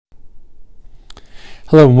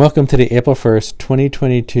Hello and welcome to the April 1st,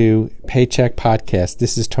 2022 Paycheck Podcast.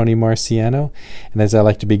 This is Tony Marciano, and as I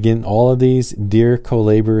like to begin all of these, dear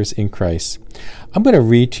co-laborers in Christ, I'm going to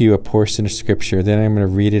read to you a portion of Scripture, then I'm going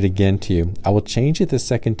to read it again to you. I will change it the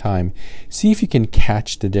second time. See if you can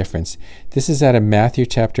catch the difference. This is out of Matthew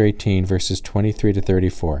chapter 18, verses 23 to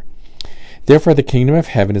 34. Therefore the kingdom of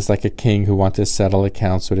heaven is like a king who wanted to settle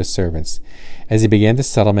accounts with his servants. As he began the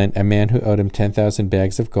settlement, a man who owed him 10,000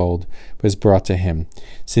 bags of gold was brought to him.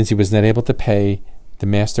 Since he was not able to pay, the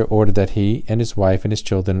master ordered that he and his wife and his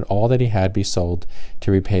children and all that he had be sold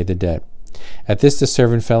to repay the debt. At this the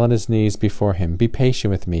servant fell on his knees before him. "Be patient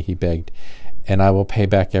with me," he begged, "and I will pay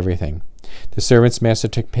back everything." The servant's master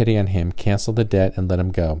took pity on him, canceled the debt, and let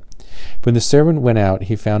him go. When the servant went out,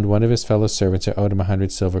 he found one of his fellow servants who owed him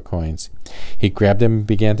 100 silver coins. He grabbed him and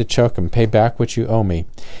began to choke him. "Pay back what you owe me,"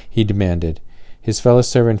 he demanded. His fellow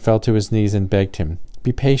servant fell to his knees and begged him,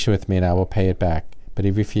 "Be patient with me and I will pay it back." But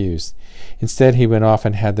he refused. Instead, he went off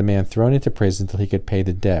and had the man thrown into prison till he could pay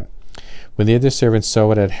the debt. When the other servants saw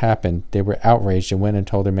what had happened, they were outraged and went and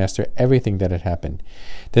told their master everything that had happened.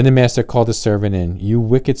 Then the master called the servant in. "You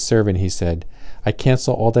wicked servant," he said, "I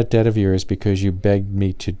cancel all that debt of yours because you begged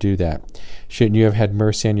me to do that. Shouldn't you have had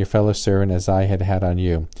mercy on your fellow servant as I had had on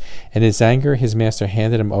you?" In his anger, his master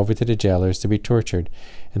handed him over to the jailers to be tortured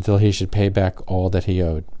until he should pay back all that he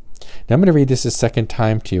owed. Now I'm going to read this a second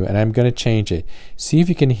time to you, and I'm going to change it. See if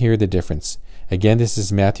you can hear the difference. Again, this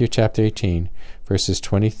is Matthew chapter 18, verses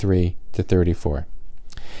 23 to 34.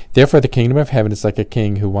 Therefore the kingdom of heaven is like a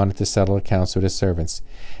king who wanted to settle accounts with his servants.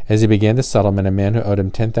 As he began the settlement, a man who owed him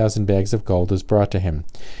 10,000 bags of gold was brought to him.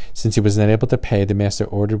 Since he was not able to pay, the master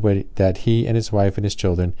ordered that he and his wife and his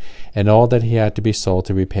children and all that he had to be sold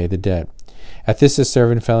to repay the debt. At this the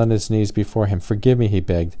servant fell on his knees before him. "Forgive me," he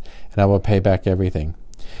begged, "and I will pay back everything."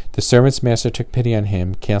 The servant's master took pity on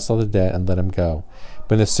him, canceled the debt, and let him go.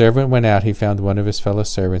 When the servant went out, he found one of his fellow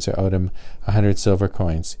servants who owed him 100 silver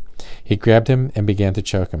coins. He grabbed him and began to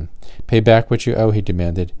choke him. "Pay back what you owe," he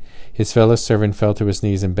demanded. His fellow servant fell to his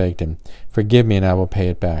knees and begged him, "Forgive me and I will pay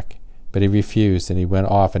it back." But he refused, and he went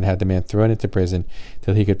off and had the man thrown into prison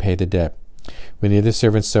till he could pay the debt. When the other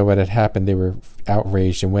servants saw what had happened, they were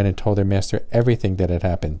outraged and went and told their master everything that had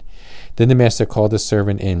happened. Then the master called the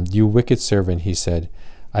servant in. "You wicked servant," he said,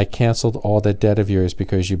 "I canceled all that debt of yours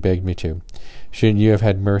because you begged me to. Shouldn't you have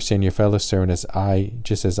had mercy on your fellow servant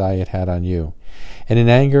just as I had had on you?" And in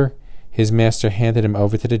anger, his master handed him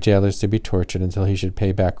over to the jailers to be tortured until he should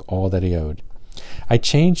pay back all that he owed. I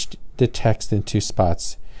changed the text in two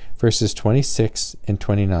spots, verses 26 and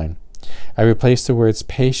 29. I replaced the words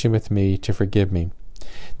 "patient with me" to "forgive me."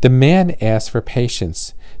 The man asked for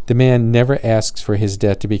patience. The man never asks for his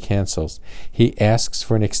debt to be canceled. He asks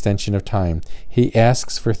for an extension of time. He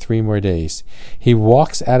asks for 3 more days. He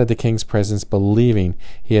walks out of the king's presence believing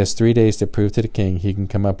he has 3 days to prove to the king he can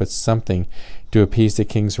come up with something to appease the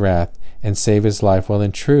king's wrath and save his life, while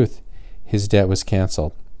in truth his debt was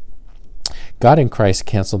canceled. God in Christ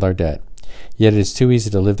canceled our debt. Yet it is too easy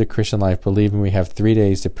to live the Christian life believing we have 3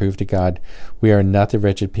 days to prove to God we are not the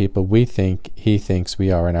wretched people we think He thinks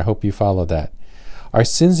we are, and I hope you follow that. Our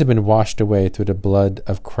sins have been washed away through the blood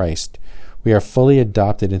of Christ. We are fully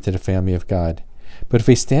adopted into the family of God. But if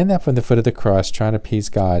we stand up from the foot of the cross trying to appease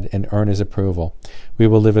God and earn His approval, we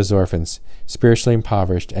will live as orphans, spiritually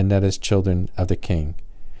impoverished, and not as children of the King.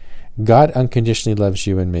 God unconditionally loves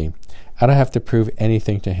you and me. I don't have to prove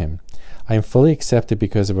anything to Him. I am fully accepted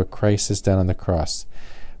because of what Christ has done on the cross.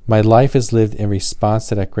 My life is lived in response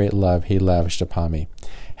to that great love He lavished upon me.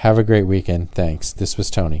 Have a great weekend. Thanks. This was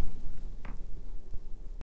Tony.